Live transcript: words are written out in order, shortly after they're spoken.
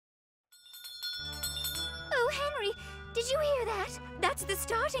Did you hear that? That's the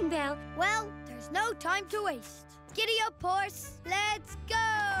starting bell. Well, there's no time to waste. Giddy up, horse. Let's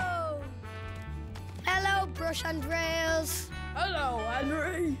go! Hello, Brush and Rails. Hello,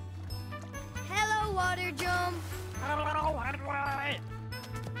 Henry. Hello, Water Jump. Hello, Henry.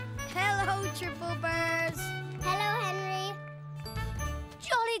 Hello, Triple Bears. Hello, Henry.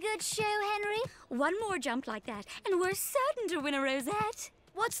 Jolly good show, Henry. One more jump like that, and we're certain to win a rosette.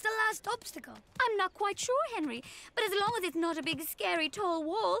 What's the last obstacle? I'm not quite sure, Henry, but as long as it's not a big, scary, tall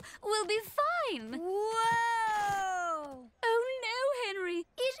wall, we'll be fine. Whoa! Oh, no, Henry.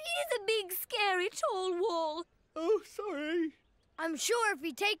 It is a big, scary, tall wall. Oh, sorry. I'm sure if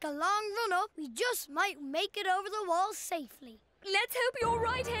we take a long run up, we just might make it over the wall safely. Let's hope you're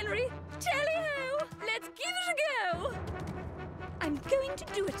right, Henry. Tally-ho! Let's give it a go. I'm going to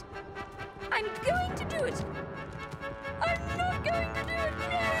do it. I'm going to do it. I'm not going to do it.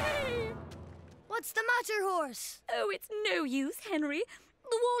 No! What's the matter, horse? Oh, it's no use, Henry.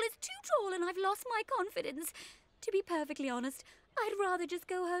 The wall is too tall and I've lost my confidence. To be perfectly honest, I'd rather just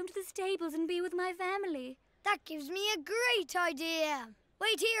go home to the stables and be with my family. That gives me a great idea.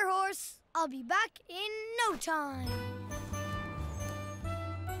 Wait here, horse. I'll be back in no time.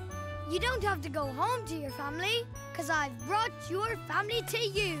 You don't have to go home to your family, because I've brought your family to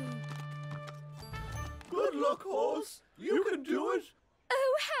you. Good luck, horse. You can do it.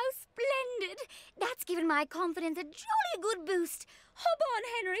 Oh, how splendid! That's given my confidence a jolly good boost. Hop on,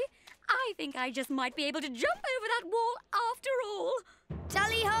 Henry. I think I just might be able to jump over that wall after all.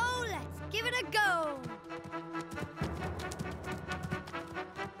 Tally-ho, let's give it a go.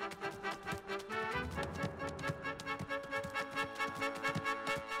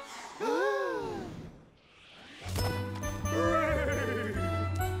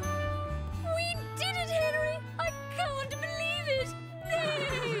 We did it, Henry! I can't believe it! No!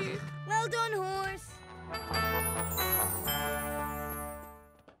 Well done, horse.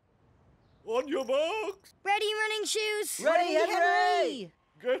 On your marks. Ready, running shoes? Ready, Henry!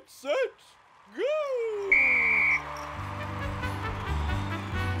 Get set. Go!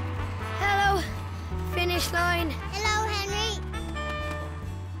 Hello, finish line. Hello, Henry.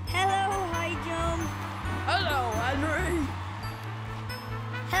 Hello, high jump. Hello, Henry.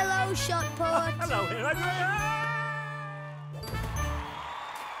 Hello, shot put. Hello, Henry.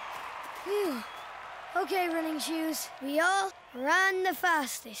 Phew. Okay, running shoes. We all ran the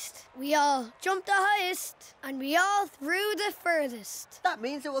fastest. We all jumped the highest. And we all threw the furthest. That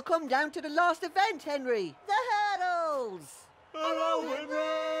means it will come down to the last event, Henry. The hurdles. Hello,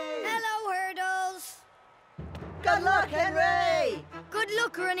 Henry. Hello, hurdles. Good luck, Henry. Good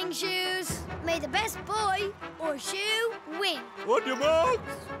luck, running shoes. May the best boy or shoe win. On your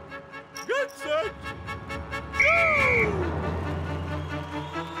marks. Get set. Go!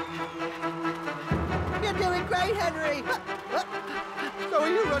 You're doing great, Henry. So are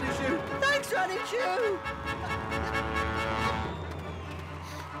you, Running Shoe? Thanks, Running Shoe.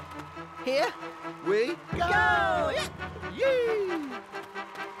 Here we go. Yee!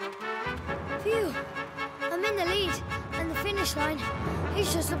 Phew. I'm in the lead. And the finish line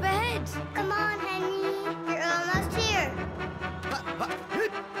is just up ahead. Come on, Henry. You're almost here.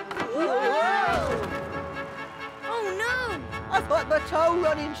 Whoa! Oh, no. I've got my toe,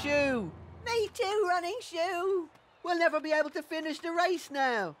 Running Shoe. Me too, Running Shoe. We'll never be able to finish the race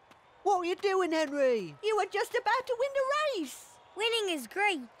now. What were you doing, Henry? You were just about to win the race. Winning is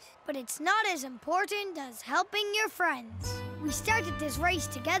great, but it's not as important as helping your friends. We started this race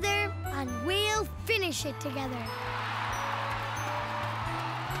together, and we'll finish it together.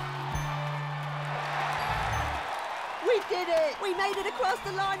 We did it! We made it across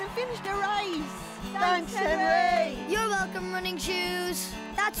the line and finished the race! Thanks, Henry! You're welcome, running shoes.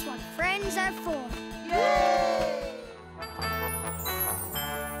 That's what friends are for. Yay!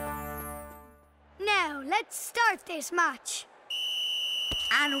 Now, let's start this match.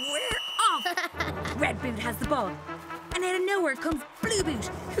 And we're off! Red Boot has the ball. And out of nowhere comes Blue Boot,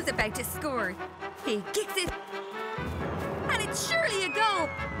 who's about to score. He kicks it. And it's surely a goal.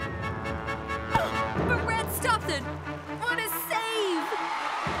 Oh, but Red stops it. What a save!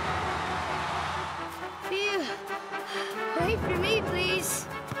 Phew. Wait for me, please.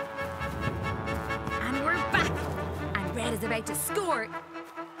 And we're back. And Red is about to score.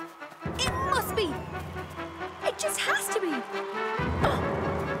 It must be. It just has to be. Oh,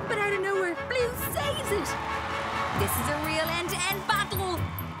 but out of nowhere, Blue saves it. This is a real end-to-end battle.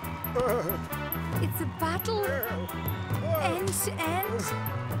 It's a battle end-to-end.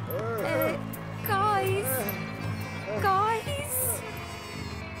 Guys.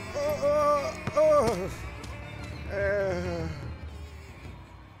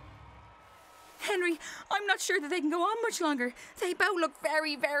 Henry, I'm not sure that they can go on much longer. They both look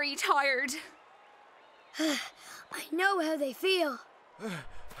very, very tired. I know how they feel.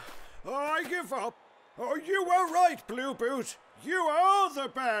 I give up. Oh, you were right, Blue Boot. You are the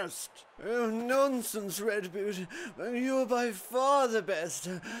best. Oh, nonsense, Red Boot. You're by far the best.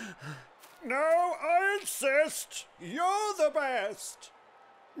 No, I insist. You're the best.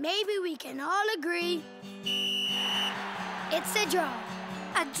 Maybe we can all agree it's a draw.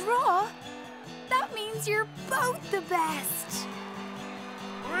 A draw? That means you're both the best.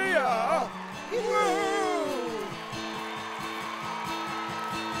 We are. Woo!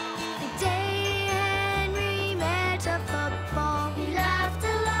 The day Henry met a football, he laughed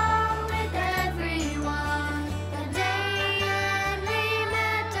along with everyone. The day Henry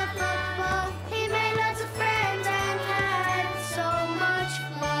met a football, he made lots of friends and had so much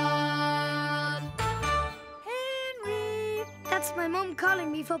fun. Henry! That's my mum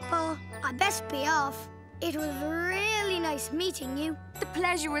calling me football. I best be off. It was really nice meeting you. The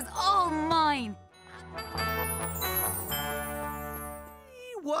pleasure was all mine.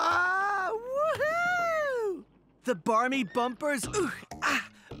 Wow! Woohoo! The barmy bumpers. Ooh, ah,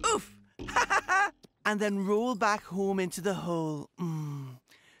 oof. Ha ha ha! And then roll back home into the hole.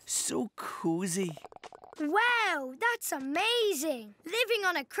 So cozy. Wow, that's amazing. Living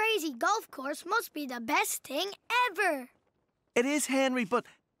on a crazy golf course must be the best thing ever. It is, Henry, but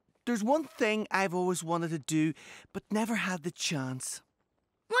there's one thing I've always wanted to do, but never had the chance.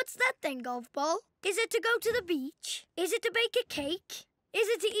 What's that then, Golf Ball? Is it to go to the beach? Is it to bake a cake? Is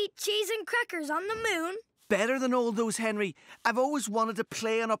it to eat cheese and crackers on the moon? Better than all those, Henry. I've always wanted to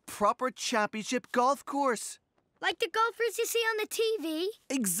play on a proper championship golf course. Like the golfers you see on the TV?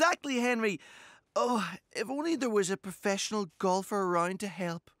 Exactly, Henry. Oh, if only there was a professional golfer around to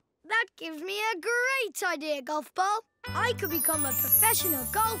help. That gives me a great idea, Golf Ball. I could become a professional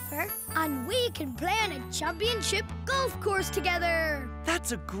golfer and we can play on a championship golf course together.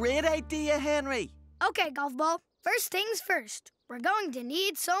 That's a great idea, Henry. Okay, Golf Ball. First things first. We're going to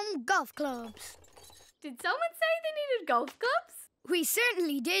need some golf clubs. Did someone say they needed golf clubs? We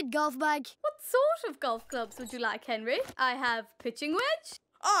certainly did, Golf Bag. What sort of golf clubs would you like, Henry? I have pitching wedge.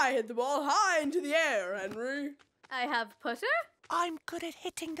 I hit the ball high into the air, Henry. I have putter. I'm good at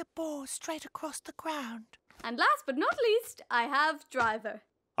hitting the ball straight across the ground. And last but not least, I have driver.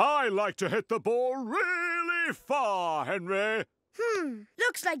 I like to hit the ball really far, Henry.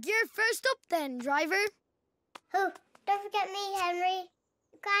 Looks like you're first up then, driver. Oh, don't forget me, Henry.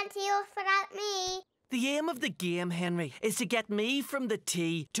 You can't see off without me. The aim of the game, Henry, is to get me from the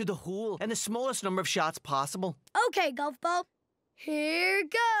tee to the hole in the smallest number of shots possible. Okay, Golf Ball. Here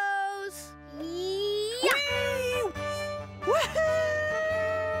goes. Yeah!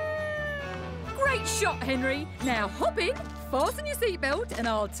 Great shot, Henry. Now hop in, fasten your seatbelt, and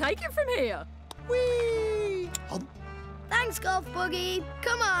I'll take it from here. Whee! Thanks, Golf Boogie.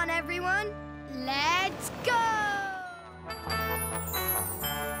 Come on, everyone. Let's go!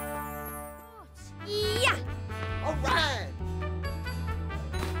 Yeah! All right.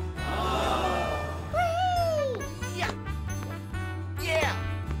 Whee! Yeah. Yeah.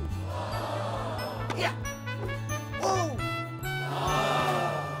 Yeah. Whoa.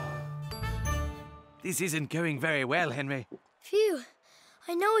 This isn't going very well, Henry. Phew.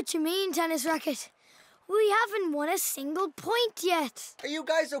 I know what you mean, Tennis Racket. We haven't won a single point yet. Are you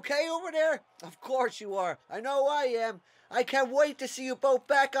guys okay over there? Of course you are. I know I am. I can't wait to see you both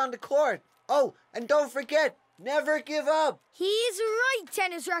back on the court. Oh, and don't forget, never give up. He's right,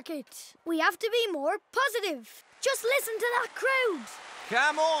 Tennis Racket. We have to be more positive. Just listen to that crowd.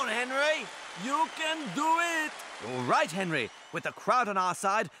 Come on, Henry. You can do it. All right, Henry. With the crowd on our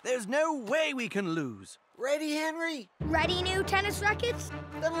side, there's no way we can lose. Ready, Henry? Ready, new Tennis Racket?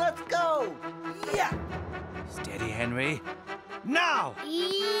 Then let's go. Yeah. Steady, Henry. Now!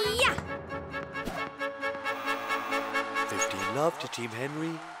 Yeah! 15 love to Team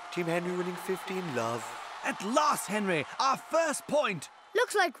Henry. Team Henry winning 15 love. At last, Henry, our first point.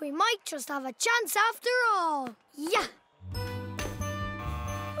 Looks like we might just have a chance after all. Yeah!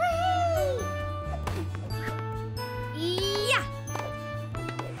 Yeah!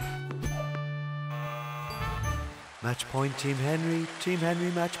 Match point, Team Henry. Team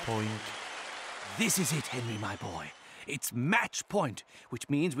Henry, match point. This is it, Henry, my boy. It's match point, which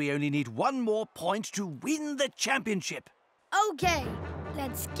means we only need one more point to win the championship. Okay,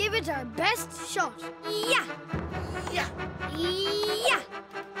 let's give it our best shot. Yeah! Yeah. Yeah!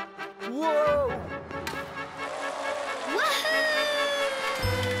 Whoa. Woohoo!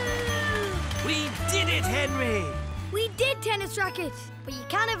 We did it, Henry! We did, Tennis Racket, but you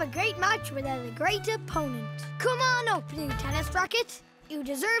can't have a great match without a great opponent. Come on up, new Tennis Racket. You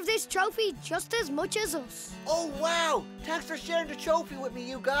deserve this trophy just as much as us. Oh, wow! Thanks for sharing the trophy with me,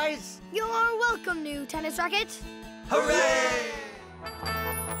 you guys. You are welcome, new tennis racket. Hooray!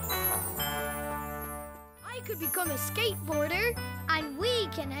 I could become a skateboarder, and we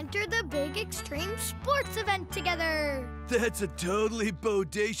can enter the big extreme sports event together. That's a totally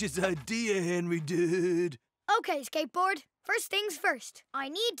bodacious idea, Henry, dude. Okay, skateboard. First things first. I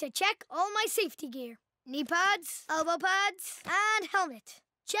need to check all my safety gear. Knee pads, elbow pads, and helmet.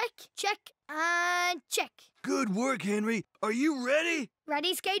 Check, check, and check. Good work, Henry. Are you ready?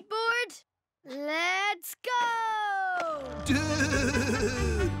 Ready, skateboard? Let's go! Dude!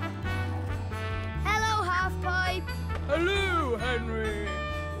 Hello, half-pipe. Hello, Henry.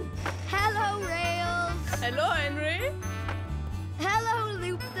 Hello, rails. Hello, Henry. Hello,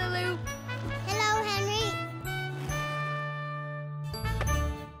 loop-the-loop. Hello, Henry.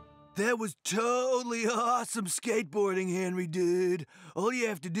 That was totally awesome skateboarding, Henry, dude. All you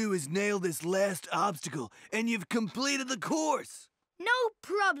have to do is nail this last obstacle, and you've completed the course. No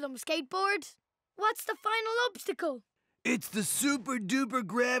problem, skateboard. What's the final obstacle? It's the super-duper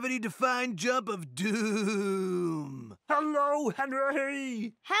gravity-defying jump of doom. Hello,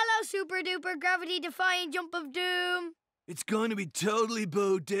 Henry. Hello, super-duper gravity-defying jump of doom. It's going to be totally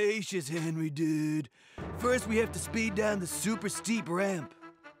bodacious, Henry, dude. First, we have to speed down the super steep ramp.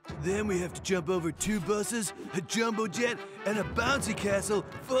 Then we have to jump over 2 buses, a jumbo jet, and a bouncy castle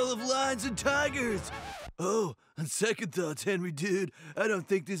full of lions and tigers. Oh, on second thoughts, Henry, dude, I don't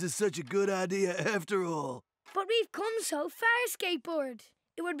think this is such a good idea after all. But we've come so far, skateboard.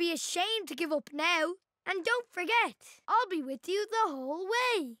 It would be a shame to give up now. And don't forget, I'll be with you the whole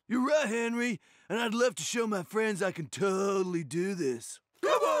way. You're right, Henry, and I'd love to show my friends I can totally do this.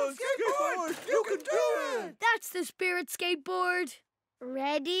 Come on, skateboard! You can do it! That's the spirit, skateboard.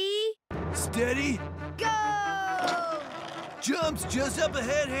 Ready? Steady. Go! Jumps just up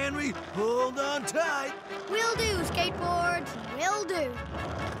ahead, Henry. Hold on tight. Will do, skateboard. Will do.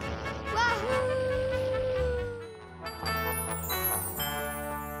 Wahoo!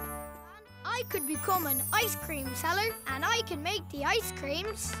 I could become an ice cream seller, and I can make the ice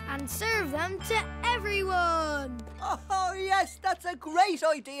creams and serve them to everyone. Oh, yes, that's a great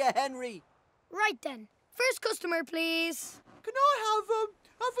idea, Henry. Right then. First customer, please. Can I have a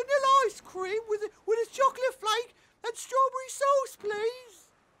vanilla ice cream with a chocolate flake and strawberry sauce, please?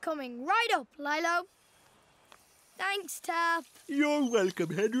 Coming right up, Lilo. Thanks, Tap. You're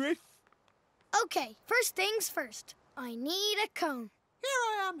welcome, Henry. Okay, first things first. I need a cone. Here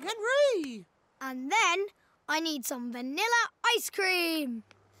I am, Henry. And then I need some vanilla ice cream.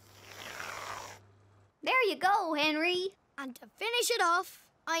 There you go, Henry. And to finish it off,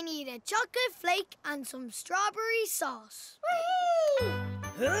 I need a chocolate flake and some strawberry sauce. Whee!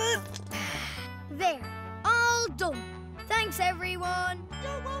 There, all done. Thanks, everyone.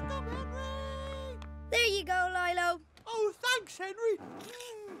 You're welcome, Henry. There you go, Lilo. Oh, thanks, Henry.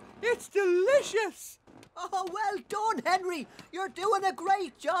 It's delicious. Oh, well done, Henry. You're doing a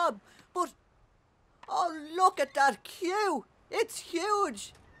great job. But, oh, look at that queue. It's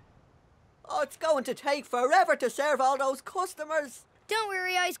huge. Oh, it's going to take forever to serve all those customers. Don't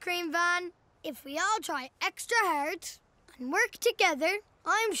worry, Ice Cream Van. If we all try extra hard and work together,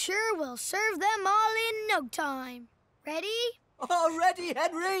 I'm sure we'll serve them all in no time. Ready? Oh, ready,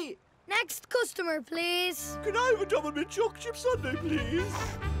 Henry. Next customer, please. Can I have a double mint chocolate chip sundae, please?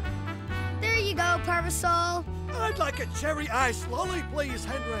 There you go, Parasol. I'd like a cherry ice lolly, please,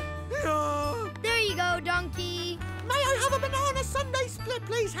 Henry. Yeah. There you go, Donkey. May I have a banana sundae split,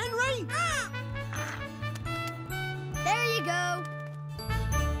 please, Henry? There you go.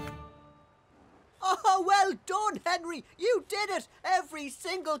 Oh, well done, Henry. You did it. Every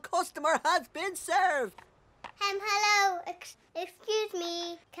single customer has been served. Hello. Excuse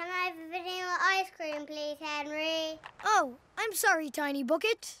me. Can I have a vanilla ice cream, please, Henry? Oh, I'm sorry, Tiny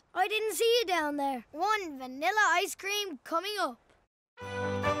Bucket. I didn't see you down there. One vanilla ice cream coming up.